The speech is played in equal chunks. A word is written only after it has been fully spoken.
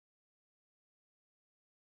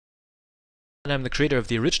and I'm the creator of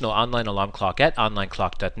the original online alarm clock at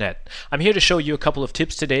onlineclock.net. I'm here to show you a couple of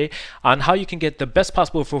tips today on how you can get the best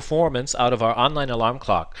possible performance out of our online alarm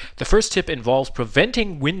clock. The first tip involves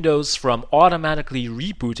preventing Windows from automatically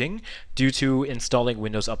rebooting due to installing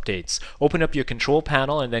Windows updates. Open up your control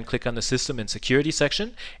panel and then click on the System and Security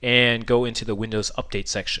section and go into the Windows Update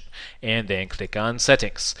section and then click on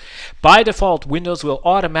Settings. By default, Windows will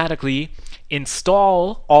automatically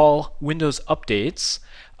install all Windows updates.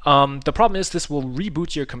 The problem is this will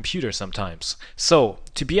reboot your computer sometimes. So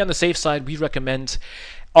to be on the safe side, we recommend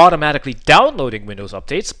automatically downloading Windows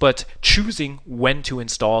updates, but choosing when to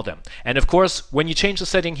install them. And of course, when you change the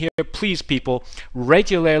setting here, please people,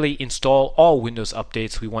 regularly install all Windows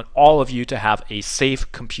updates. We want all of you to have a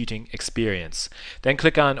safe computing experience. Then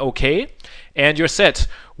click on OK, and you're set.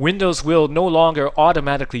 Windows will no longer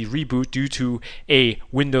automatically reboot due to a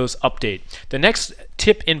Windows update. The next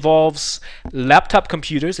tip involves laptop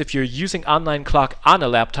computers. If you're using Online Clock on a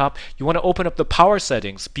laptop, you want to open up the power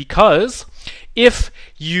settings, because if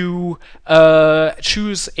you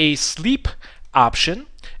choose a sleep option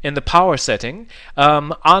in the power setting,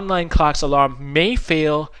 Online Clock's alarm may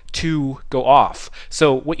fail to go off.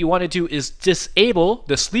 So what you want to do is disable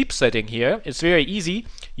the sleep setting here. It's very easy.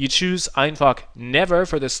 You choose Einfach Never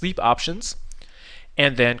for the sleep options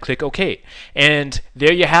and then click OK. And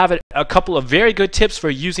there you have it, a couple of very good tips for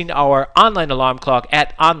using our online alarm clock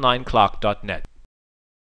at onlineclock.net.